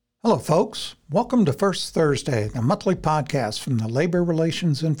Hello, folks. Welcome to First Thursday, the monthly podcast from the Labor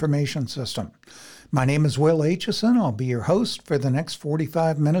Relations Information System. My name is Will Aitchison. I'll be your host for the next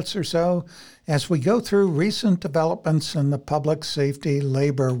 45 minutes or so as we go through recent developments in the public safety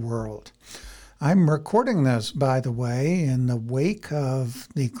labor world. I'm recording this, by the way, in the wake of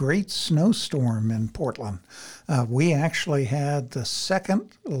the great snowstorm in Portland. We actually had the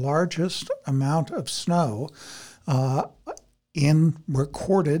second largest amount of snow in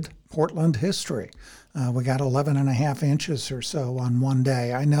recorded Portland history. We got 11 and a half inches or so on one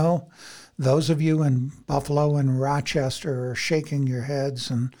day. I know those of you in Buffalo and Rochester are shaking your heads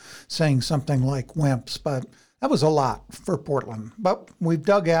and saying something like wimps, but that was a lot for Portland. But we've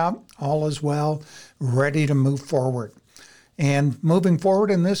dug out, all is well, ready to move forward. And moving forward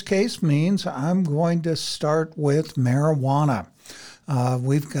in this case means I'm going to start with marijuana.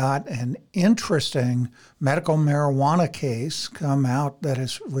 We've got an interesting medical marijuana case come out that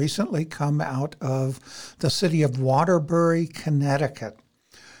has recently come out of the city of Waterbury, Connecticut.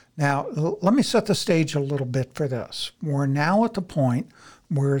 Now, let me set the stage a little bit for this. We're now at the point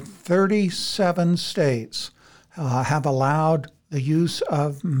where 37 states have allowed the use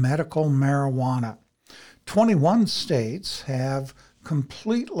of medical marijuana. 21 states have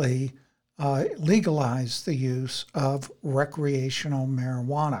completely legalize the use of recreational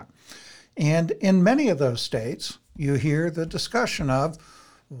marijuana. And in many of those states, you hear the discussion of,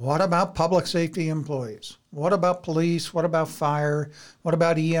 what about public safety employees? What about police? What about fire? What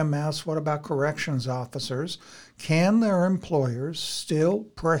about EMS? What about corrections officers? Can their employers still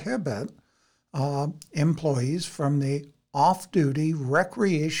prohibit employees from the off-duty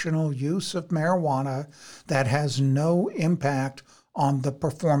recreational use of marijuana that has no impact on the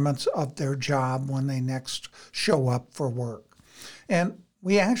performance of their job when they next show up for work? And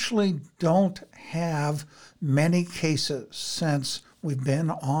we actually don't have many cases since we've been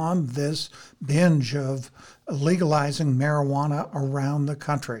on this binge of legalizing marijuana around the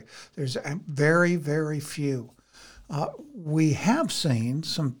country. There's very, very few. We have seen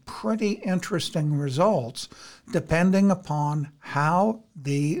some pretty interesting results depending upon how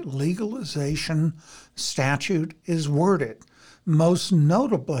the legalization statute is worded. Most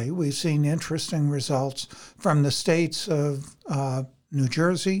notably, we've seen interesting results from the states of New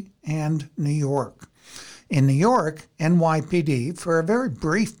Jersey and New York. In New York, NYPD, for a very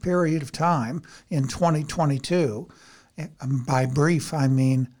brief period of time in 2022, by brief I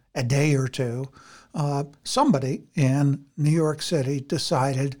mean a day or two, somebody in New York City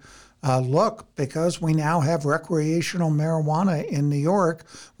decided, look, because we now have recreational marijuana in New York,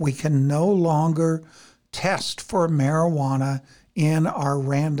 we can no longer test for marijuana in our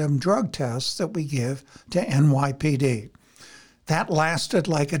random drug tests that we give to NYPD. That lasted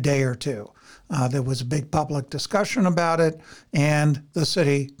like a day or two. There was a big public discussion about it, and the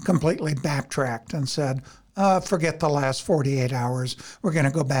city completely backtracked and said, forget the last 48 hours. We're going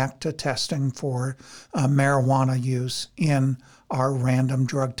to go back to testing for marijuana use in our random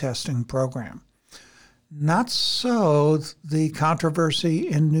drug testing program. Not so the controversy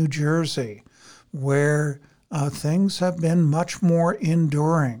in New Jersey, where things have been much more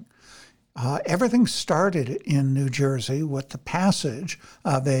enduring. Everything started in New Jersey with the passage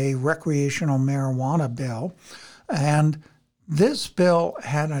of a recreational marijuana bill, and this bill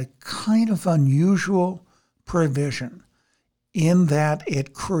had a kind of unusual provision in that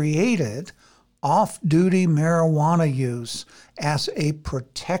it created off-duty marijuana use as a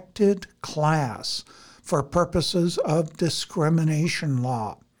protected class for purposes of discrimination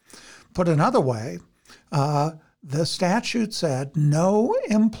law. Put another way, the statute said no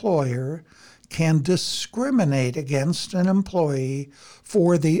employer can discriminate against an employee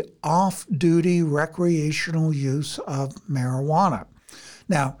for the off-duty recreational use of marijuana.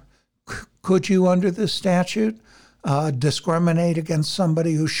 Now, could you, under this statute, discriminate against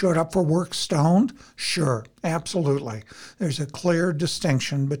somebody who showed up for work stoned? Sure, absolutely. There's a clear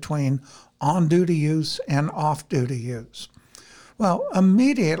distinction between on-duty use and off-duty use. Well,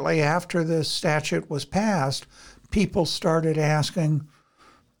 immediately after this statute was passed, people started asking,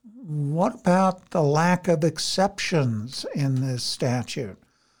 what about the lack of exceptions in this statute?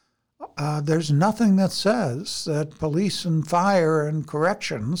 There's nothing that says that police and fire and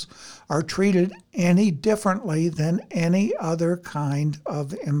corrections are treated any differently than any other kind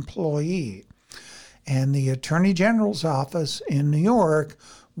of employee. And the Attorney General's office in New York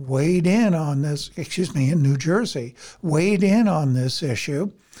weighed in on this, in New Jersey, weighed in on this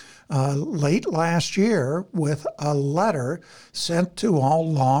issue late last year with a letter sent to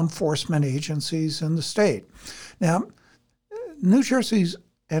all law enforcement agencies in the state. Now, New Jersey's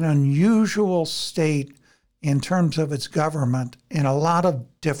an unusual state in terms of its government in a lot of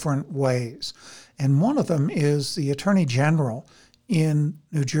different ways. And one of them is the Attorney General in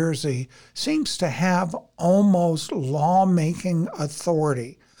New Jersey seems to have almost lawmaking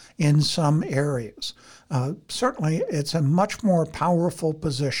authority in some areas. Certainly, it's a much more powerful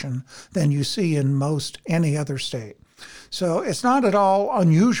position than you see in most any other state. So it's not at all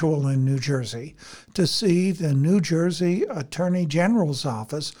unusual in New Jersey to see the New Jersey Attorney General's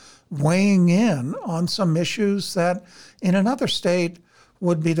office weighing in on some issues that in another state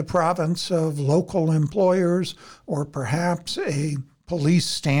would be the province of local employers or perhaps a police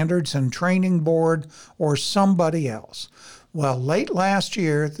standards and training board or somebody else. Well, late last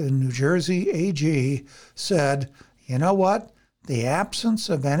year, the New Jersey AG said, you know what? The absence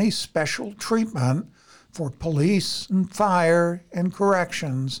of any special treatment for police and fire and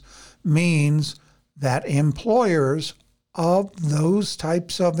corrections means that employers of those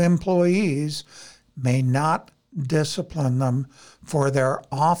types of employees may not discipline them for their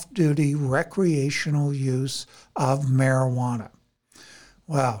off-duty recreational use of marijuana.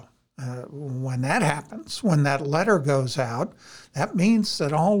 Well, when that happens, when that letter goes out, that means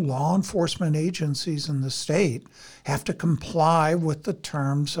that all law enforcement agencies in the state have to comply with the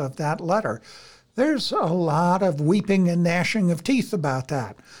terms of that letter. There's a lot of weeping and gnashing of teeth about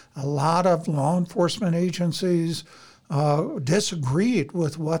that. A lot of law enforcement agencies disagreed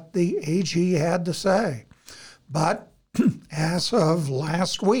with what the AG had to say. But as of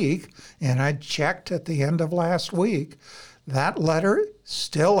last week, and I checked at the end of last week, that letter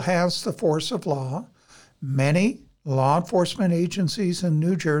still has the force of law. Many law enforcement agencies in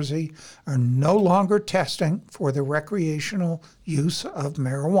New Jersey are no longer testing for the recreational use of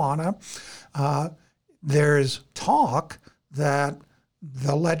marijuana. There's talk that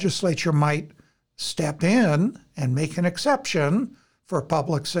the legislature might step in and make an exception for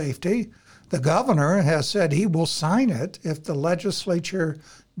public safety. The governor has said he will sign it if the legislature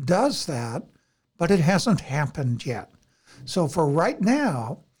does that, but it hasn't happened yet. So for right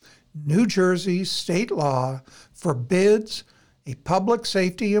now, New Jersey state law forbids a public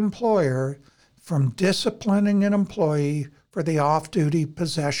safety employer from disciplining an employee for the off-duty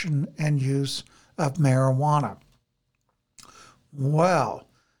possession and use of marijuana. Well,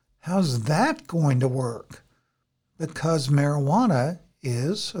 how's that going to work? Because marijuana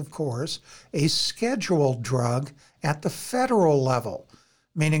is, of course, a scheduled drug at the federal level,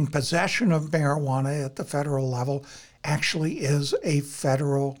 meaning possession of marijuana at the federal level actually is a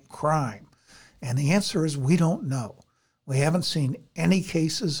federal crime. And the answer is we don't know. We haven't seen any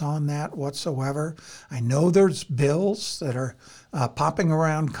cases on that whatsoever. I know there's bills that are popping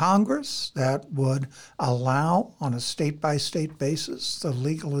around Congress that would allow, on a state-by-state basis, the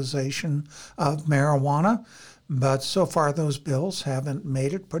legalization of marijuana. But so far, those bills haven't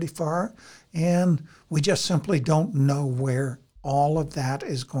made it pretty far. And we just simply don't know where all of that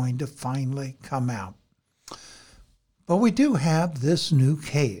is going to finally come out. But we do have this new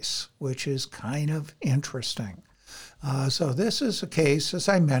case, which is kind of interesting. So this is a case, as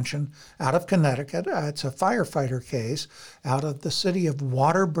I mentioned, out of Connecticut. It's a firefighter case out of the city of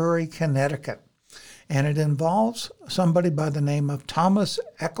Waterbury, Connecticut. And it involves somebody by the name of Thomas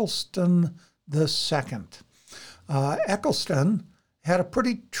Eccleston II. Eccleston had a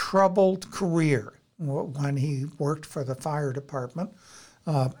pretty troubled career when he worked for the fire department.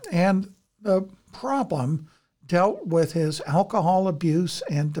 And the problem dealt with his alcohol abuse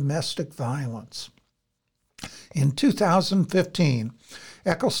and domestic violence. In 2015,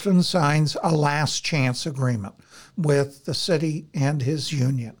 Eccleston signs a last chance agreement with the city and his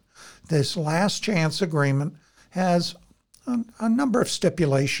union. This last chance agreement has a number of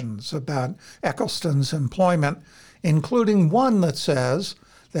stipulations about Eccleston's employment, including one that says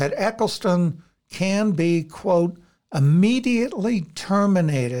that Eccleston can be, quote, immediately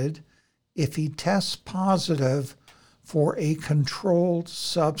terminated if he tests positive for a controlled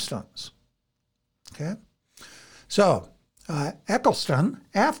substance. Okay? So, Eccleston,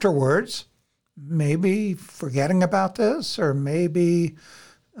 afterwards, maybe forgetting about this or maybe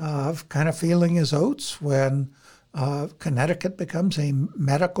kind of feeling his oats when Connecticut becomes a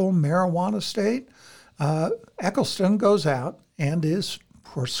medical marijuana state, Eccleston goes out and is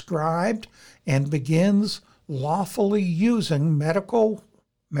prescribed and begins lawfully using medical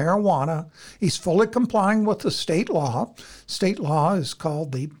marijuana. He's fully complying with the state law. State law is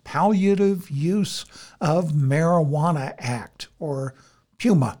called the Palliative Use of Marijuana Act, or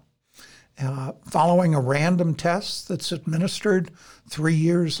PUMA. Following a random test that's administered 3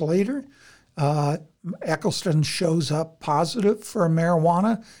 years later, Eccleston shows up positive for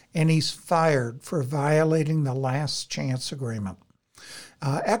marijuana, and he's fired for violating the last chance agreement.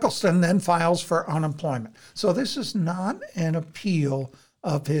 Eccleston then files for unemployment. So this is not an appeal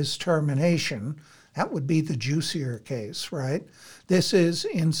of his termination. That would be the juicier case, right? This is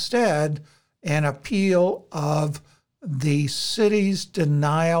instead an appeal of the city's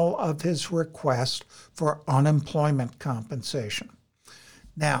denial of his request for unemployment compensation.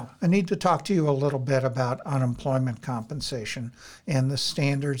 Now, I need to talk to you a little bit about unemployment compensation and the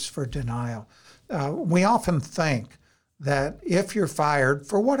standards for denial. We often think that if you're fired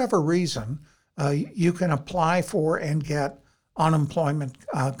for whatever reason, you can apply for and get unemployment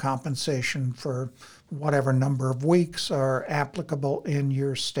compensation for whatever number of weeks are applicable in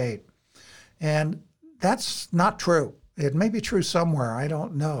your state. And that's not true. It may be true somewhere, I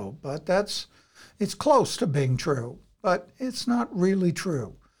don't know, but it's close to being true, but it's not really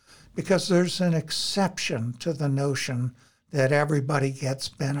true because there's an exception to the notion that everybody gets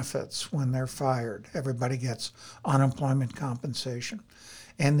benefits when they're fired. Everybody gets unemployment compensation.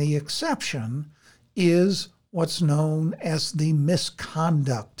 And the exception is what's known as the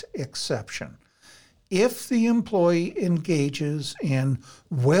misconduct exception. If the employee engages in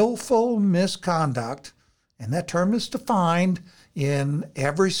willful misconduct, and that term is defined in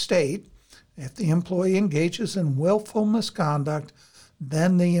every state, if the employee engages in willful misconduct,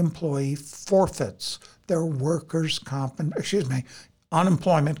 then the employee forfeits their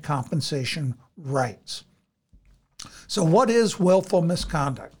unemployment compensation rights. So what is willful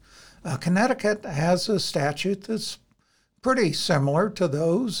misconduct? Connecticut has a statute that's pretty similar to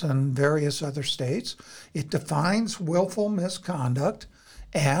those in various other states. It defines willful misconduct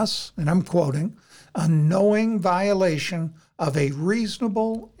as, and I'm quoting, a knowing violation of a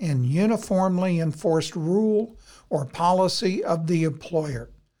reasonable and uniformly enforced rule or policy of the employer,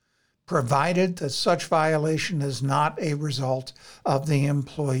 provided that such violation is not a result of the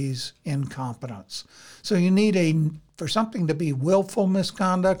employee's incompetence. So you need for something to be willful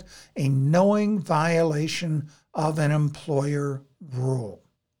misconduct, a knowing violation of an employer rule.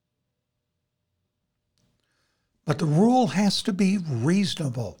 But the rule has to be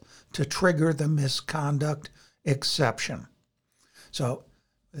reasonable to trigger the misconduct exception. So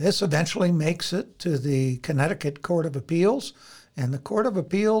this eventually makes it to the Connecticut Court of Appeals, and the Court of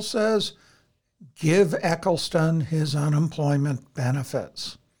Appeals says, give Eccleston his unemployment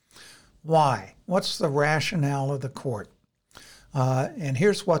benefits. Why? What's the rationale of the court? And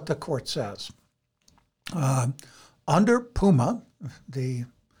here's what the court says. Under PUMA, the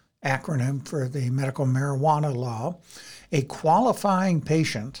acronym for the medical marijuana law, a qualifying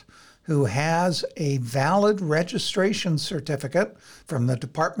patient who has a valid registration certificate from the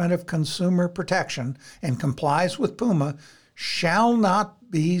Department of Consumer Protection and complies with PUMA shall not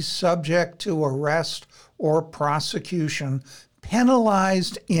be subject to arrest or prosecution,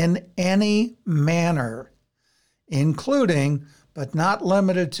 penalized in any manner, including but not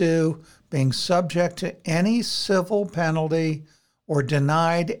limited to being subject to any civil penalty or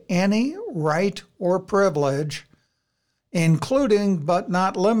denied any right or privilege, including but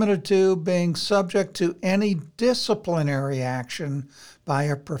not limited to being subject to any disciplinary action by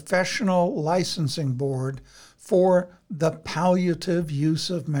a professional licensing board for the palliative use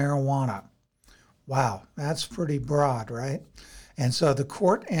of marijuana. Wow, that's pretty broad, right? And so the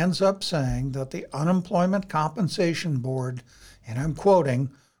court ends up saying that the Unemployment Compensation Board, and I'm quoting,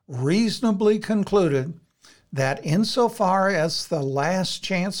 reasonably concluded that insofar as the last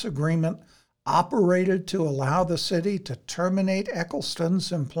chance agreement operated to allow the city to terminate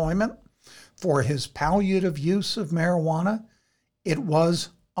Eccleston's employment for his palliative use of marijuana, it was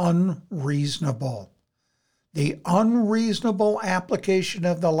unreasonable. The unreasonable application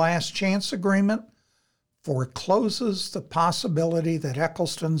of the last chance agreement forecloses the possibility that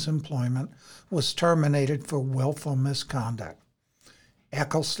Eccleston's employment was terminated for willful misconduct.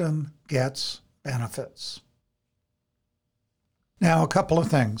 Eccleston gets benefits. Now, a couple of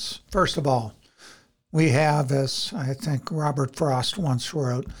things. First of all, we have, as I think Robert Frost once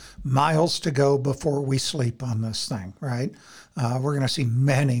wrote, miles to go before we sleep on this thing, right? We're going to see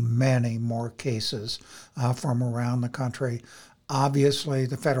many, many more cases from around the country. Obviously,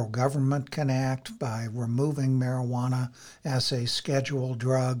 the federal government can act by removing marijuana as a scheduled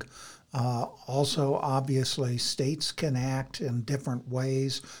drug. Also, obviously, states can act in different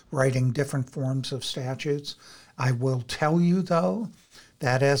ways, writing different forms of statutes. I will tell you, though,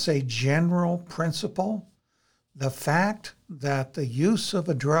 that as a general principle, the fact that the use of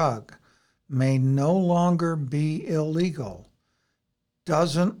a drug may no longer be illegal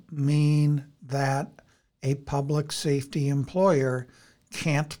doesn't mean that a public safety employer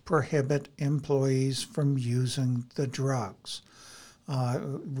can't prohibit employees from using the drugs.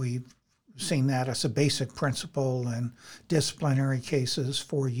 We've seen that as a basic principle in disciplinary cases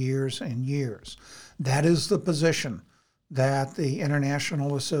for years and years. That is the position that the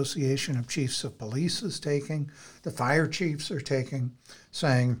International Association of Chiefs of Police is taking, the fire chiefs are taking,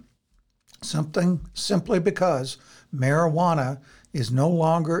 saying something simply because marijuana is no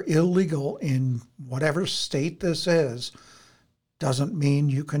longer illegal in whatever state this is, doesn't mean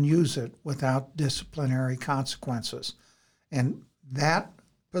you can use it without disciplinary consequences. And that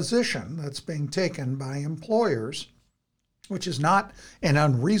position that's being taken by employers, which is not an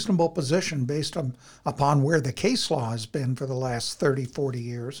unreasonable position based upon where the case law has been for the last 30, 40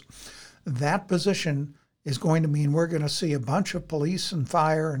 years, that position is going to mean we're going to see a bunch of police and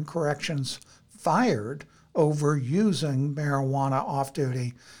fire and corrections fired over using marijuana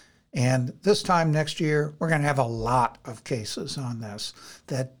off-duty. And this time next year, we're going to have a lot of cases on this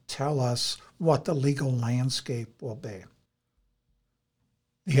that tell us what the legal landscape will be.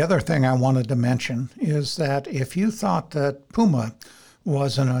 The other thing I wanted to mention is that if you thought that PUMA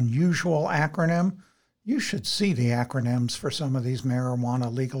was an unusual acronym, you should see the acronyms for some of these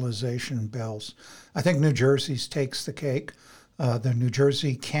marijuana legalization bills. I think New Jersey's takes the cake. The New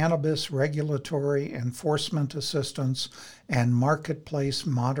Jersey Cannabis Regulatory Enforcement Assistance and Marketplace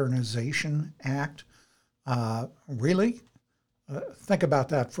Modernization Act. Really? Think about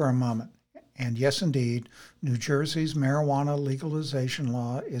that for a moment. And yes, indeed, New Jersey's marijuana legalization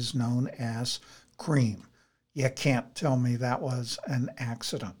law is known as CREAM. You can't tell me that was an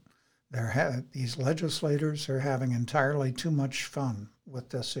accident. These legislators are having entirely too much fun with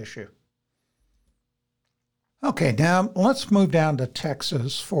this issue. Okay, now let's move down to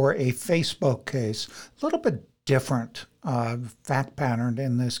Texas for a Facebook case. A little bit different fact pattern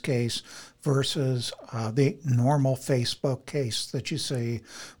in this case versus the normal Facebook case that you see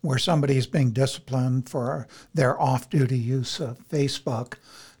where somebody is being disciplined for their off-duty use of Facebook.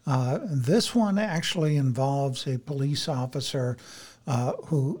 This one actually involves a police officer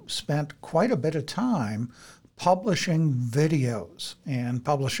who spent quite a bit of time publishing videos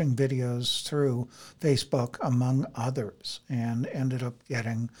through Facebook, among others, and ended up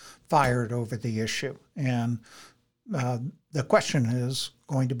getting fired over the issue. And the question is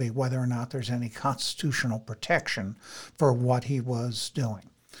going to be whether or not there's any constitutional protection for what he was doing.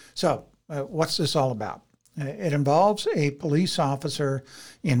 So what's this all about? It involves a police officer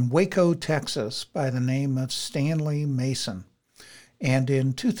in Waco, Texas, by the name of Stanley Mason. And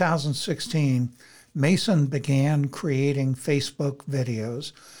in 2016, Mason began creating Facebook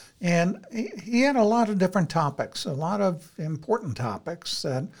videos, and he had a lot of different topics, a lot of important topics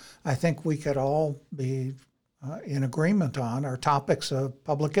that I think we could all be in agreement on are topics of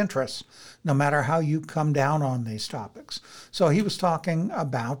public interest, no matter how you come down on these topics. So he was talking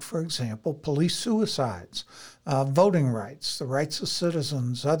about, for example, police suicides, voting rights, the rights of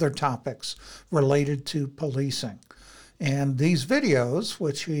citizens, other topics related to policing. And these videos,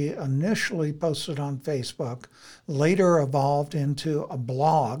 which he initially posted on Facebook, later evolved into a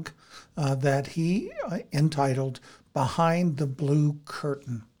blog that he entitled Behind the Blue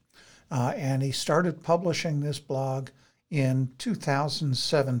Curtain. And he started publishing this blog in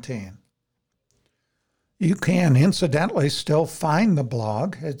 2017. You can, incidentally, still find the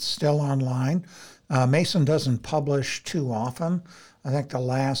blog. It's still online. Mason doesn't publish too often. I think the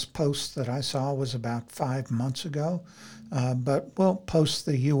last post that I saw was about 5 months ago, but we'll post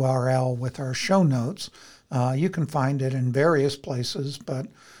the URL with our show notes. You can find it in various places, but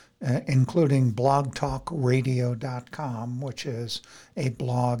including blogtalkradio.com, which is a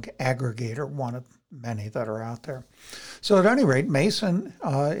blog aggregator, one of many that are out there. So at any rate, Mason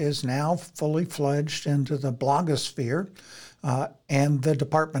is now fully fledged into the blogosphere, and the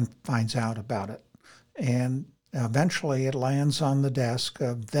department finds out about it. And eventually it lands on the desk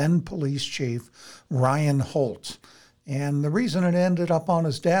of then police chief Ryan Holt. And the reason it ended up on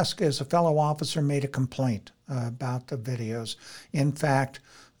his desk is a fellow officer made a complaint about the videos. In fact,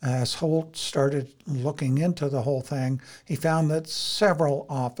 as Holt started looking into the whole thing, he found that several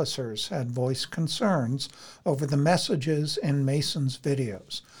officers had voiced concerns over the messages in Mason's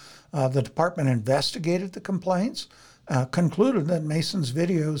videos. The department investigated the complaints, concluded that Mason's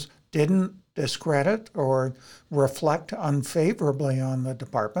videos didn't discredit or reflect unfavorably on the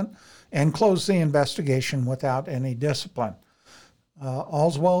department, and closed the investigation without any discipline.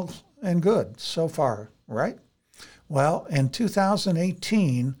 All's well and good so far, right? Well, in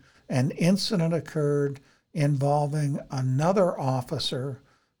 2018, an incident occurred involving another officer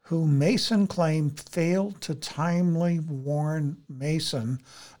who Mason claimed failed to timely warn Mason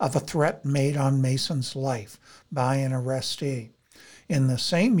of a threat made on Mason's life by an arrestee. In the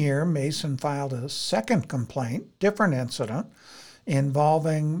same year, Mason filed a second complaint, different incident,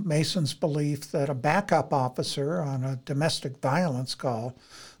 involving Mason's belief that a backup officer on a domestic violence call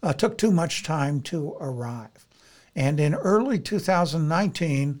took too much time to arrive. And in early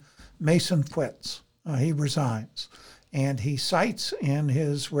 2019, Mason quits. He resigns. And he cites in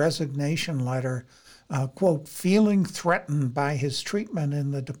his resignation letter, quote, feeling threatened by his treatment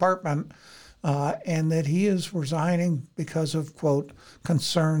in the department, and that he is resigning because of, quote,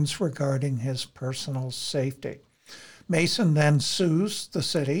 concerns regarding his personal safety. Mason then sues the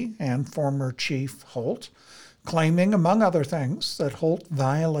city and former Chief Holt, claiming, among other things, that Holt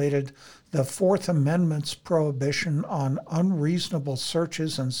violated the Fourth Amendment's prohibition on unreasonable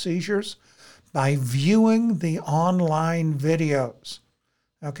searches and seizures by viewing the online videos.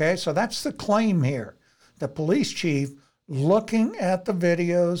 Okay, so that's the claim here. The police chief, looking at the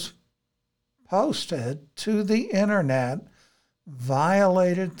videos posted to the internet,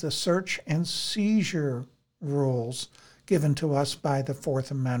 violated the search and seizure rules given to us by the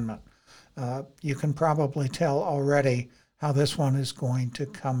Fourth Amendment. You can probably tell already how this one is going to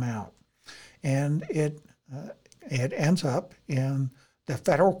come out. And it ends up in the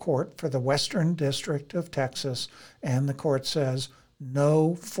federal court for the Western District of Texas, and the court says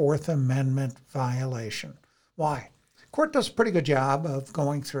no Fourth Amendment violation. Why? The court does a pretty good job of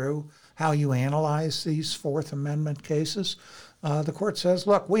going through how you analyze these Fourth Amendment cases. The court says,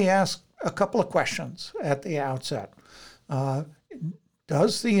 look, we ask a couple of questions at the outset.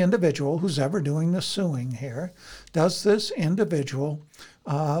 Does the individual who's ever doing the suing here, does this individual,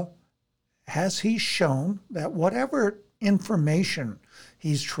 has he shown that whatever information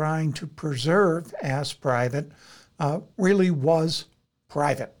he's trying to preserve as private really was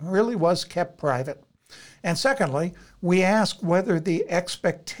private, really was kept private? And secondly, we ask whether the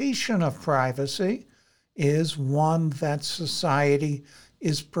expectation of privacy is one that society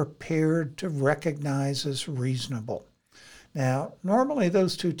is prepared to recognize as reasonable. Now, normally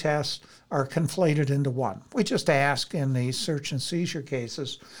those two tests are conflated into one. We just ask in the search and seizure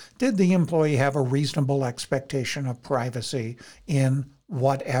cases, did the employee have a reasonable expectation of privacy in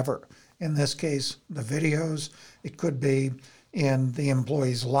whatever? In this case, the videos, it could be in the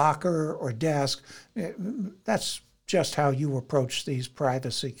employee's locker or desk. That's just how you approach these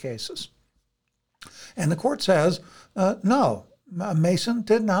privacy cases. And the court says, no, Mason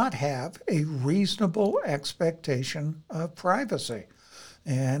did not have a reasonable expectation of privacy.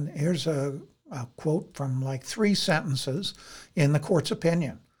 And here's a quote from like 3 sentences in the court's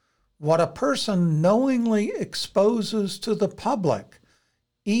opinion. What a person knowingly exposes to the public,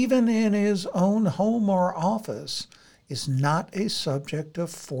 even in his own home or office, is not a subject of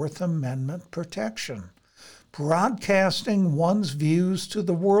Fourth Amendment protection. Broadcasting one's views to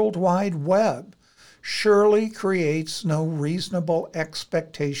the World Wide Web surely creates no reasonable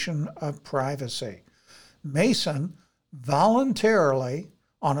expectation of privacy. Mason voluntarily,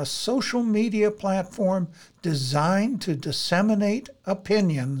 on a social media platform designed to disseminate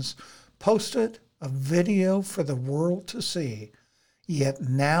opinions, posted a video for the world to see, yet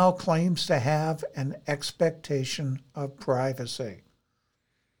now claims to have an expectation of privacy.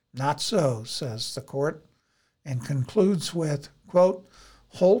 Not so, says the court, and concludes with, quote,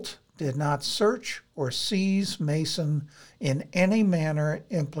 Holt did not search or seize Mason in any manner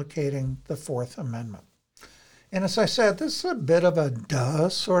implicating the Fourth Amendment. And as I said, this is a bit of a duh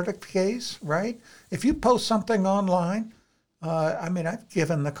sort of case, right? If you post something online, I've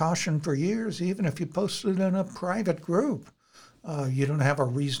given the caution for years, even if you post it in a private group, you don't have a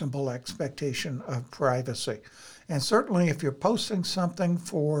reasonable expectation of privacy. And certainly if you're posting something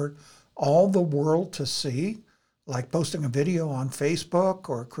for all the world to see, like posting a video on Facebook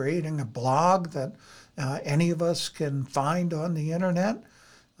or creating a blog that any of us can find on the internet,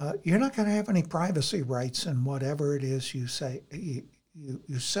 you're not going to have any privacy rights in whatever it is you say.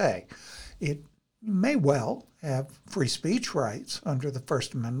 You say. It may well have free speech rights under the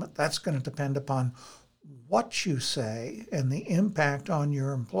First Amendment. That's going to depend upon what you say and the impact on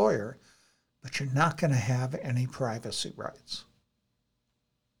your employer, but you're not going to have any privacy rights.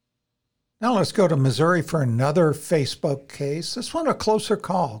 Now let's go to Missouri for another Facebook case. This one a closer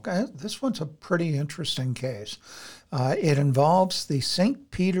call. This one's a pretty interesting case. It involves the St.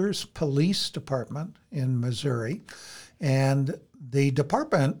 Peter's Police Department in Missouri, and the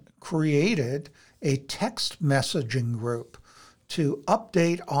department created a text messaging group to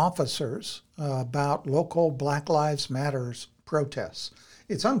update officers about local Black Lives Matter protests.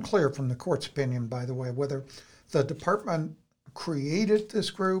 It's unclear from the court's opinion, by the way, whether the department created this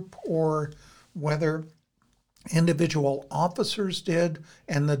group or whether individual officers did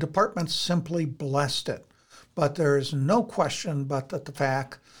and the department simply blessed it. But there is no question but that the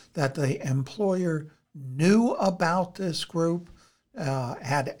fact that the employer knew about this group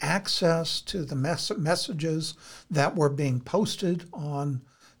had access to the messages that were being posted on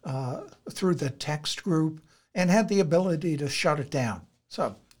through the text group and had the ability to shut it down.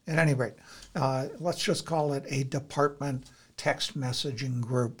 So at any rate, let's just call it a department text messaging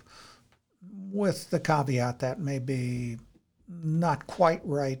group, with the caveat that may be not quite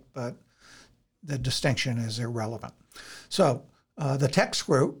right, but the distinction is irrelevant. So the text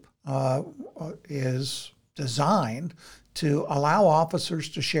group is designed to allow officers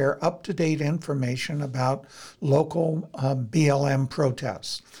to share up-to-date information about local BLM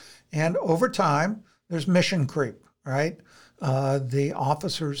protests. And over time, there's mission creep, right? The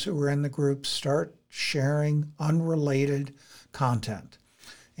officers who are in the group start sharing unrelated content.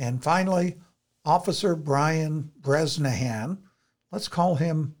 And finally, Officer Brian Bresnahan, let's call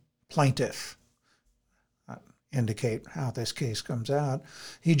him plaintiff, indicate how this case comes out.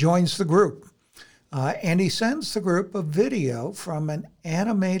 He joins the group, and he sends the group a video from an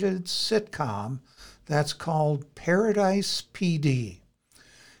animated sitcom that's called Paradise PD.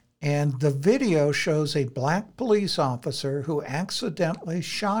 And the video shows a black police officer who accidentally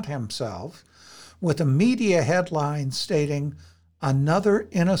shot himself, with a media headline stating, "Another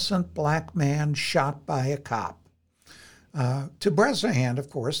innocent black man shot by a cop." To Bresnahan, of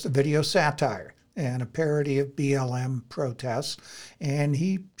course, the video satire and a parody of BLM protests, and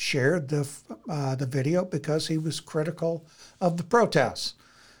he shared the video because he was critical of the protests.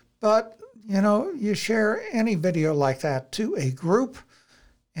 But, you share any video like that to a group,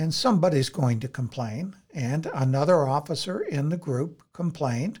 and somebody's going to complain, and another officer in the group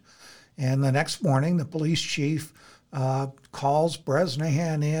complained, and the next morning the police chief calls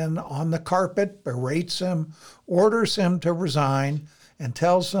Bresnahan in on the carpet, berates him, orders him to resign, and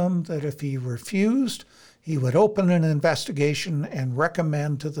tells him that if he refused, he would open an investigation and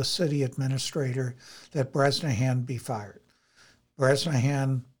recommend to the city administrator that Bresnahan be fired.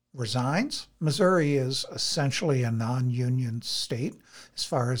 Bresnahan resigns. Missouri is essentially a non-union state as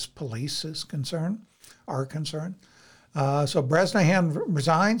far as police are concerned. So Bresnahan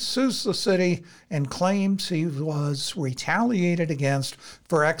resigns, sues the city, and claims he was retaliated against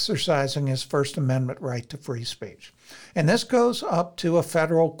for exercising his First Amendment right to free speech. And this goes up to a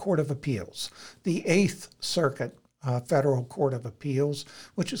federal court of appeals, the Eighth Circuit Federal Court of Appeals,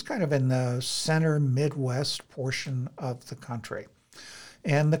 which is kind of in the center Midwest portion of the country.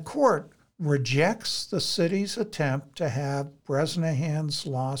 And the court rejects the city's attempt to have Bresnahan's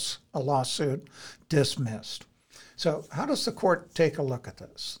lawsuit dismissed. So how does the court take a look at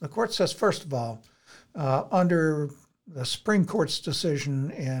this? The court says, first of all, under the Supreme Court's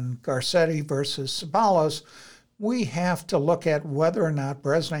decision in Garcetti versus Ceballos, we have to look at whether or not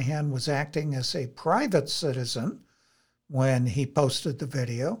Bresnahan was acting as a private citizen when he posted the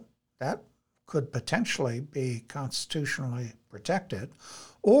video. That could potentially be constitutionally protected,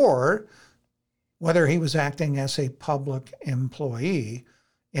 or whether he was acting as a public employee,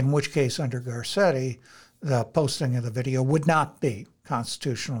 in which case under Garcetti, the posting of the video would not be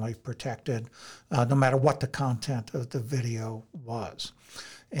constitutionally protected, no matter what the content of the video was.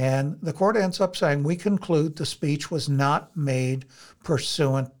 And the court ends up saying, we conclude the speech was not made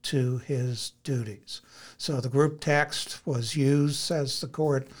pursuant to his duties. So the group text was used, says the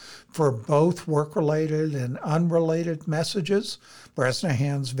court, for both work-related and unrelated messages.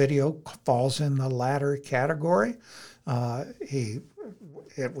 Bresnahan's video falls in the latter category. It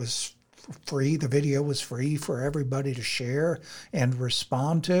was free. The video was free for everybody to share and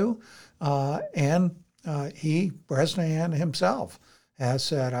respond to. Bresnahan himself has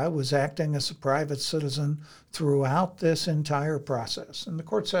said, I was acting as a private citizen throughout this entire process. And the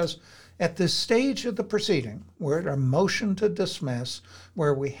court says, at this stage of the proceeding, we're at a motion to dismiss,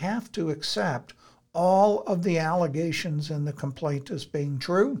 where we have to accept all of the allegations in the complaint as being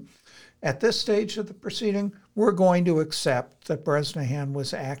true. At this stage of the proceeding, we're going to accept that Bresnahan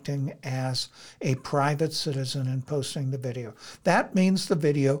was acting as a private citizen and posting the video. That means the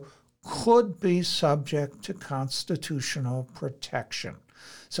video could be subject to constitutional protection.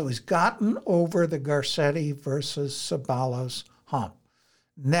 So he's gotten over the Garcetti versus Ceballos hump.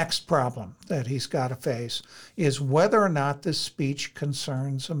 Next problem that he's got to face is whether or not this speech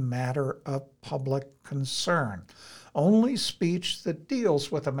concerns a matter of public concern. Only speech that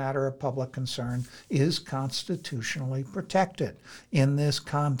deals with a matter of public concern is constitutionally protected in this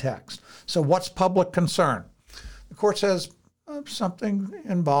context. So what's public concern? The court says something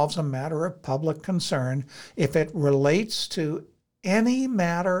involves a matter of public concern if it relates to any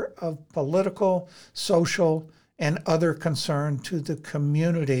matter of political, social, and other concern to the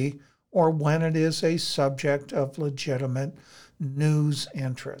community, or when it is a subject of legitimate news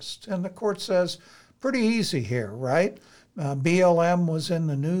interest. And the court says, pretty easy here, right? BLM was in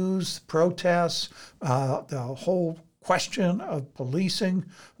the news, protests, the whole question of policing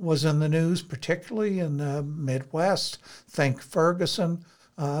was in the news, particularly in the Midwest. Think Ferguson.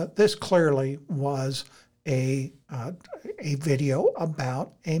 This clearly was a video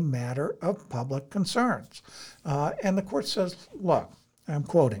about a matter of public concerns. And the court says, look, I'm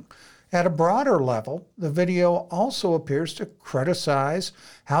quoting, at a broader level, the video also appears to criticize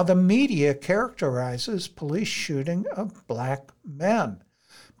how the media characterizes police shooting of black men,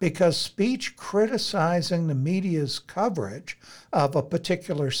 because speech criticizing the media's coverage of a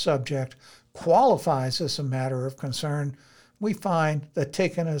particular subject qualifies as a matter of concern. We find that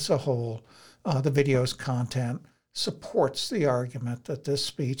taken as a whole, the video's content supports the argument that this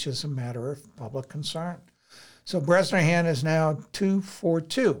speech is a matter of public concern. So Bresnahan is now 2 for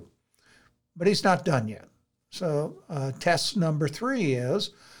 2. But he's not done yet. So test number 3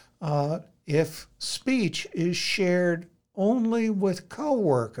 is if speech is shared only with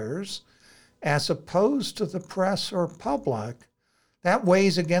coworkers as opposed to the press or public, that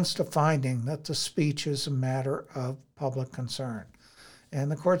weighs against a finding that the speech is a matter of public concern.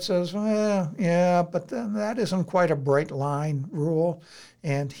 And the court says, well, yeah, but then that isn't quite a bright line rule.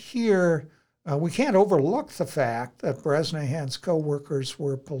 And here, we can't overlook the fact that Bresnahan's coworkers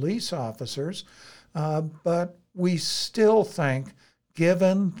were police officers, but we still think,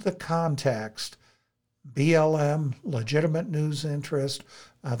 given the context, BLM, legitimate news interest,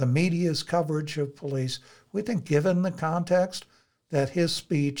 the media's coverage of police, we think given the context that his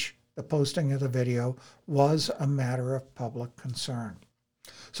speech, the posting of the video, was a matter of public concern.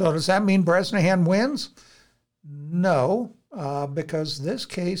 So does that mean Bresnahan wins? No. Because this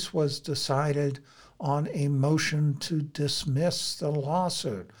case was decided on a motion to dismiss the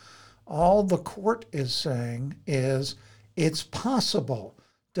lawsuit. All the court is saying is it's possible,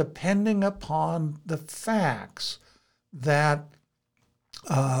 depending upon the facts, that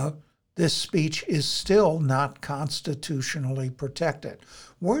this speech is still not constitutionally protected.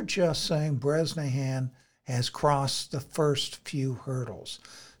 We're just saying Bresnahan has crossed the first few hurdles.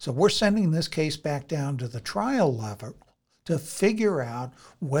 So we're sending this case back down to the trial level to figure out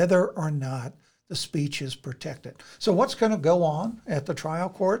whether or not the speech is protected. So what's going to go on at the trial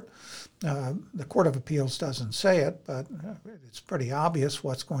court? The Court of Appeals doesn't say it, but it's pretty obvious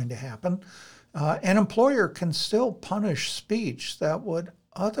what's going to happen. An employer can still punish speech that would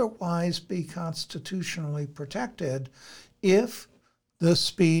otherwise be constitutionally protected if the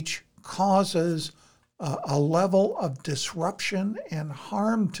speech causes a level of disruption and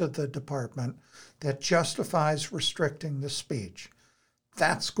harm to the department that justifies restricting the speech.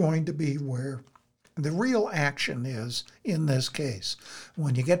 That's going to be where the real action is in this case.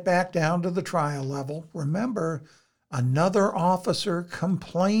 When you get back down to the trial level, remember, another officer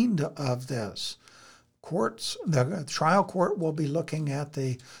complained of this. The trial court will be looking at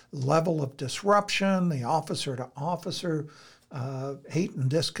the level of disruption, the officer-to-officer hate and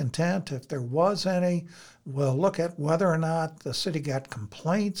discontent, if there was any. We'll look at whether or not the city got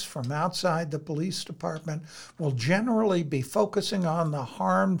complaints from outside the police department. We'll generally be focusing on the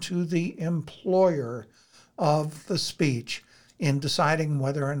harm to the employer of the speech in deciding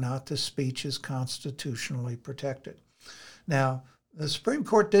whether or not the speech is constitutionally protected. Now, the Supreme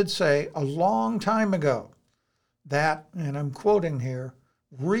Court did say a long time ago that, and I'm quoting here,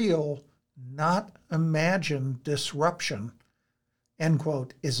 real, not imagined disruption, end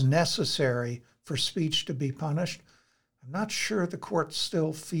quote, is necessary for speech to be punished. I'm not sure the court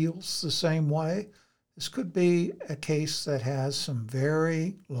still feels the same way. This could be a case that has some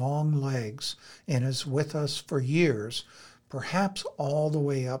very long legs and is with us for years, perhaps all the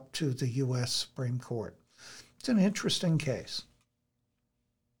way up to the U.S. Supreme Court. It's an interesting case.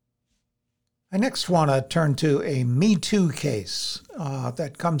 I next want to turn to a Me Too case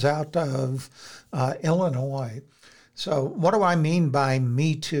that comes out of Illinois. So what do I mean by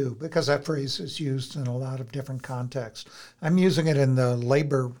Me Too? Because that phrase is used in a lot of different contexts. I'm using it in the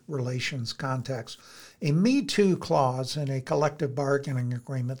labor relations context. A Me Too clause in a collective bargaining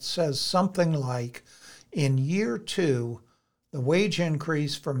agreement says something like, in year 2, the wage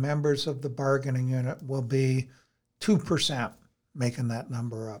increase for members of the bargaining unit will be 2%, making that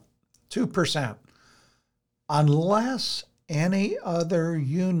number up. 2%. Unless any other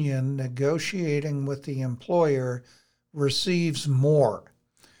union negotiating with the employer receives more.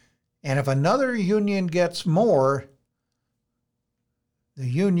 And if another union gets more, the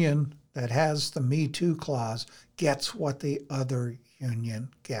union that has the Me Too clause gets what the other union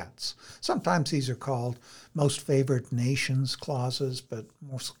gets. Sometimes these are called most favored nations clauses, but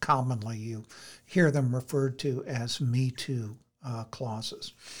most commonly you hear them referred to as Me Too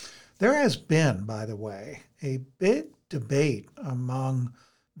clauses. There has been, by the way, a big debate among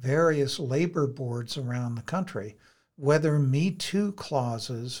various labor boards around the country whether Me Too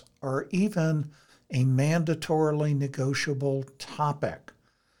clauses are even a mandatorily negotiable topic.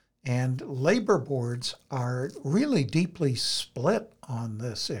 And labor boards are really deeply split on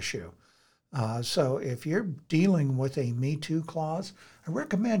this issue. So if you're dealing with a Me Too clause, I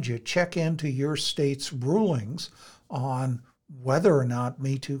recommend you check into your state's rulings on whether or not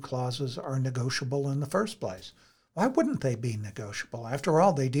Me Too clauses are negotiable in the first place. Why wouldn't they be negotiable? After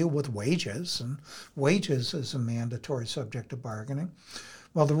all, they deal with wages, and wages is a mandatory subject of bargaining.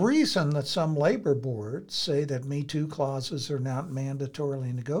 Well, the reason that some labor boards say that Me Too clauses are not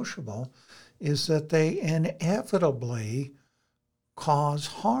mandatorily negotiable is that they inevitably cause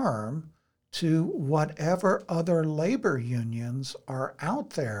harm to whatever other labor unions are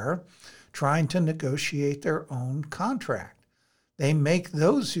out there trying to negotiate their own contract. They make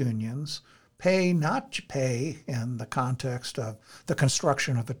those unions not pay in the context of the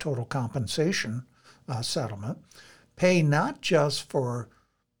construction of a total compensation settlement, pay not just for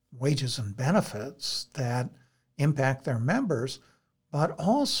wages and benefits that impact their members, but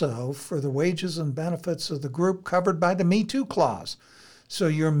also for the wages and benefits of the group covered by the Me Too clause. So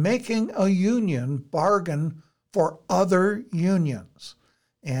you're making a union bargain for other unions.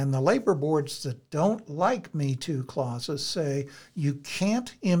 And the labor boards that don't like Me Too clauses say you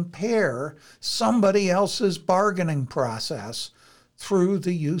can't impair somebody else's bargaining process through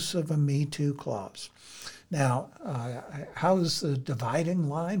the use of a Me Too clause. Now, how's the dividing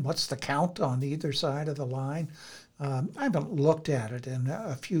line? What's the count on either side of the line? I haven't looked at it in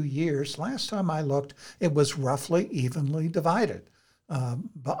a few years. Last time I looked, it was roughly evenly divided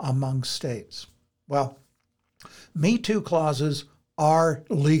among states. Well, Me Too clauses are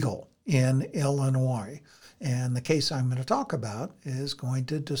legal in Illinois. And the case I'm going to talk about is going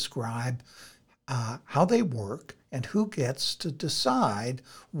to describe how they work and who gets to decide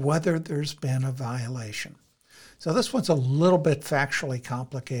whether there's been a violation. So this one's a little bit factually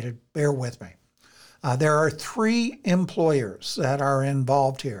complicated. Bear with me. There are 3 employers that are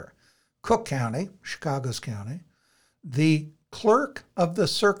involved here. Cook County, Chicago's county, the clerk of the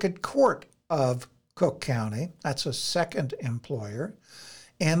circuit court of Cook County, that's a second employer,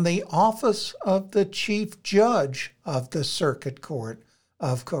 and the office of the chief judge of the circuit court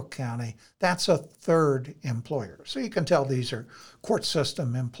of Cook County, that's a third employer. So you can tell these are court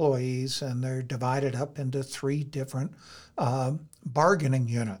system employees, and they're divided up into 3 different bargaining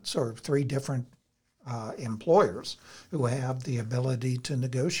units, or 3 different employers who have the ability to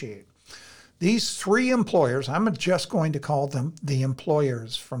negotiate. These 3 employers, I'm just going to call them the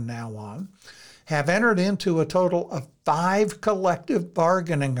employers from now on, have entered into a total of 5 collective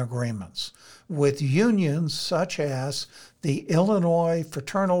bargaining agreements with unions such as the Illinois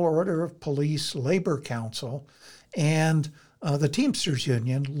Fraternal Order of Police Labor Council and the Teamsters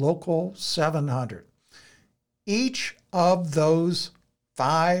Union, Local 700. Each of those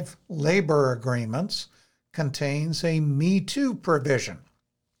 5 labor agreements contains a Me Too provision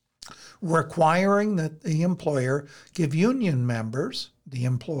requiring that the employer give union members, the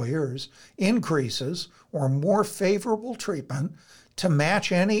employers, increases or more favorable treatment to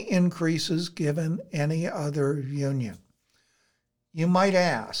match any increases given any other union. You might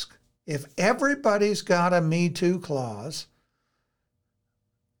ask, if everybody's got a Me Too clause,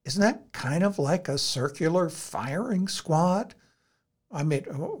 isn't that kind of like a circular firing squad? I mean,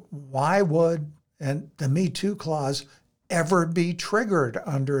 why would the Me Too clause ever be triggered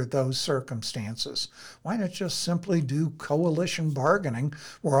under those circumstances? Why not just simply do coalition bargaining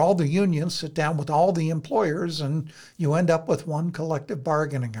where all the unions sit down with all the employers and you end up with one collective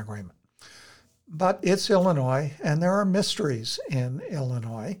bargaining agreement? But it's Illinois, and there are mysteries in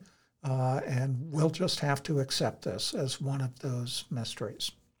Illinois, and we'll just have to accept this as one of those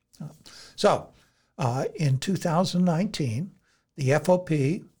mysteries. So in 2019, the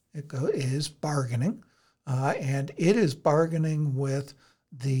FOP is bargaining, and it is bargaining with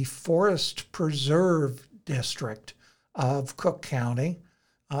the Forest Preserve District of Cook County,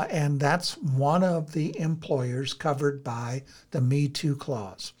 and that's one of the employers covered by the Me Too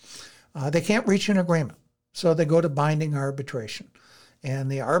clause. They can't reach an agreement, so they go to binding arbitration.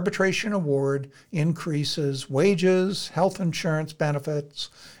 And the arbitration award increases wages, health insurance benefits,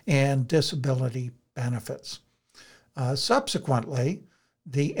 and disability benefits. Subsequently,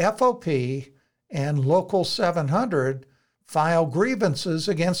 the FOP and Local 700 file grievances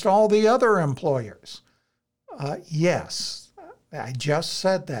against all the other employers. Yes, I just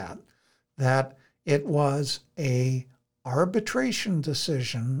said that it was a arbitration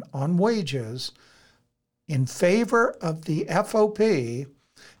decision on wages in favor of the FOP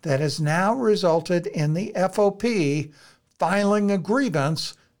that has now resulted in the FOP filing a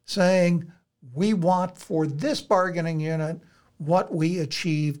grievance saying, we want for this bargaining unit what we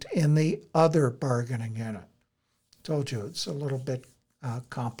achieved in the other bargaining unit. Told you it's a little bit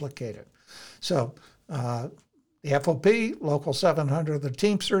complicated. So the FOP, Local 700 of the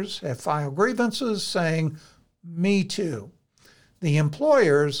Teamsters, have filed grievances saying, me too. The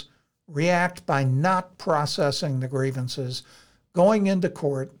employers react by not processing the grievances, going into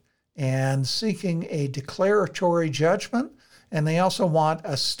court and seeking a declaratory judgment, and they also want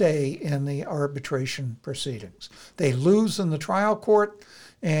a stay in the arbitration proceedings. They lose in the trial court,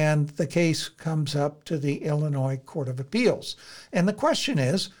 and the case comes up to the Illinois Court of Appeals. And the question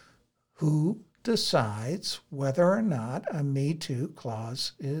is, who decides whether or not a Me Too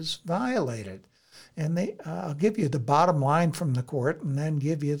clause is violated? And I'll give you the bottom line from the court and then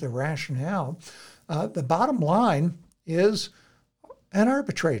give you the rationale. The bottom line is an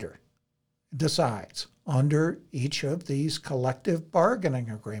arbitrator decides under each of these collective bargaining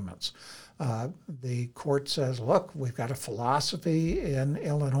agreements. The court says, look, we've got a philosophy in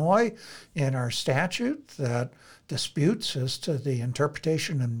Illinois in our statute that disputes as to the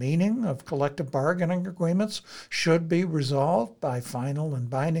interpretation and meaning of collective bargaining agreements should be resolved by final and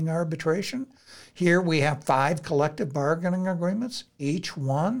binding arbitration. Here we have 5 collective bargaining agreements. Each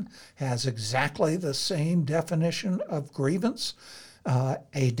one has exactly the same definition of grievance.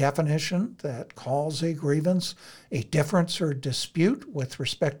 A definition that calls a grievance a difference or dispute with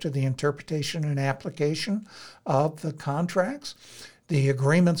respect to the interpretation and application of the contracts. The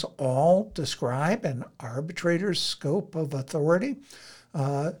agreements all describe an arbitrator's scope of authority,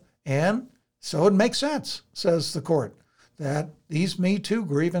 and so it makes sense, says the court, that these Me Too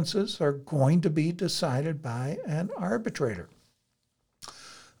grievances are going to be decided by an arbitrator.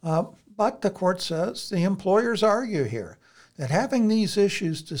 But the court says the employers argue here that having these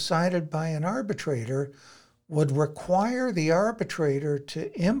issues decided by an arbitrator would require the arbitrator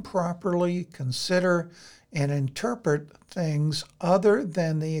to improperly consider and interpret things other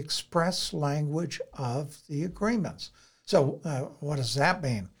than the express language of the agreements. So what does that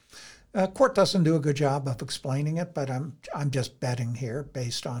mean? Court doesn't do a good job of explaining it, but I'm just betting here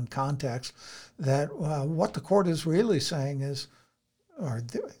based on context that what the court is really saying is, or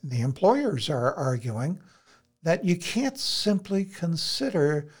the employers are arguing, that you can't simply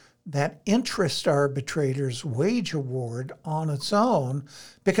consider that interest arbitrator's wage award on its own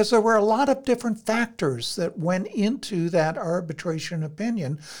because there were a lot of different factors that went into that arbitration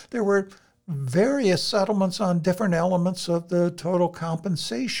opinion. There were various settlements on different elements of the total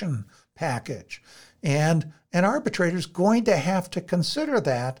compensation package. And an arbitrator is going to have to consider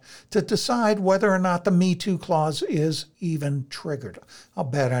that to decide whether or not the Me Too clause is even triggered. I'll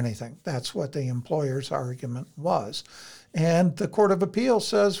bet anything. That's what the employer's argument was. And the Court of Appeals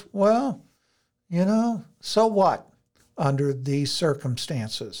says, well, so what under these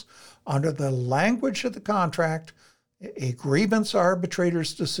circumstances? Under the language of the contract, a grievance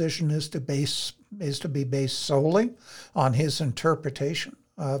arbitrator's decision is to be based solely on his interpretation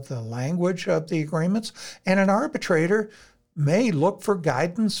of the language of the agreements, and an arbitrator may look for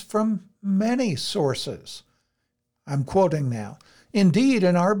guidance from many sources. I'm quoting now. Indeed,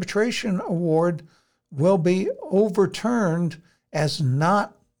 an arbitration award will be overturned as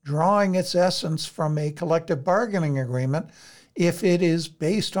not drawing its essence from a collective bargaining agreement if it is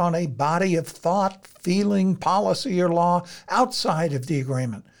based on a body of thought, feeling, policy, or law outside of the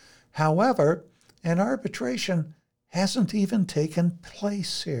agreement. However, an arbitration hasn't even taken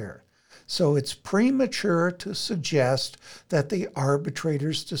place here. So it's premature to suggest that the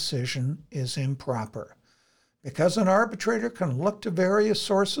arbitrator's decision is improper. Because an arbitrator can look to various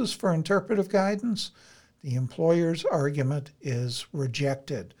sources for interpretive guidance, the employer's argument is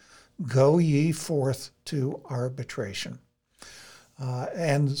rejected. Go ye forth to arbitration.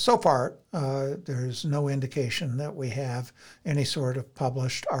 And so far, there's no indication that we have any sort of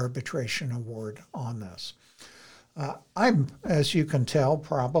published arbitration award on this. I'm, as you can tell,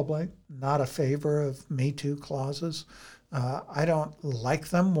 probably not a favor of Me Too clauses. I don't like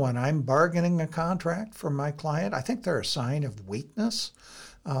them when I'm bargaining a contract for my client. I think they're a sign of weakness.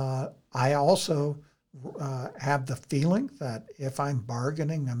 I also have the feeling that if I'm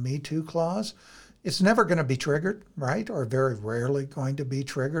bargaining a Me Too clause, it's never going to be triggered, right? Or very rarely going to be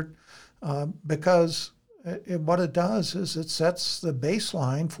triggered because what it does is it sets the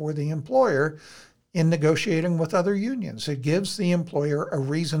baseline for the employer in negotiating with other unions. It gives the employer a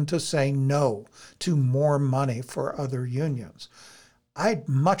reason to say no to more money for other unions. I'd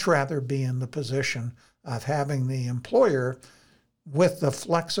much rather be in the position of having the employer with the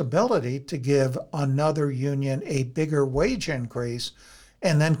flexibility to give another union a bigger wage increase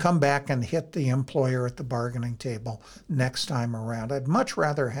and then come back and hit the employer at the bargaining table next time around. I'd much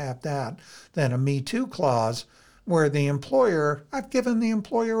rather have that than a Me Too clause where I've given the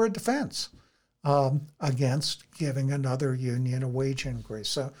employer a defense against giving another union a wage increase.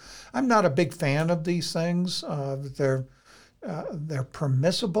 So I'm not a big fan of these things. They're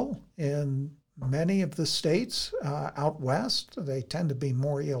permissible in many of the states out west. They tend to be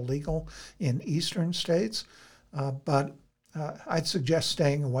more illegal in eastern states, but I'd suggest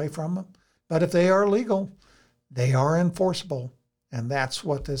staying away from them. But if they are legal, they are enforceable, and that's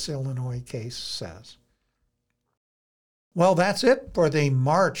what this Illinois case says. Well, that's it for the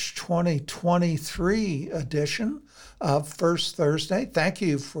March 2023 edition of First Thursday. Thank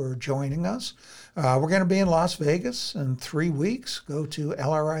you for joining us. We're going to be in Las Vegas in 3 weeks. Go to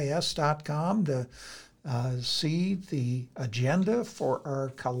LRIS.com to see the agenda for our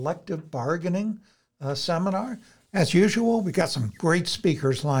collective bargaining seminar. As usual, we got some great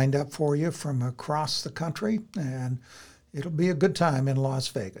speakers lined up for you from across the country, and it'll be a good time in Las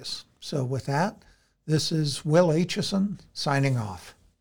Vegas. So with that, this is Will Aitchison signing off.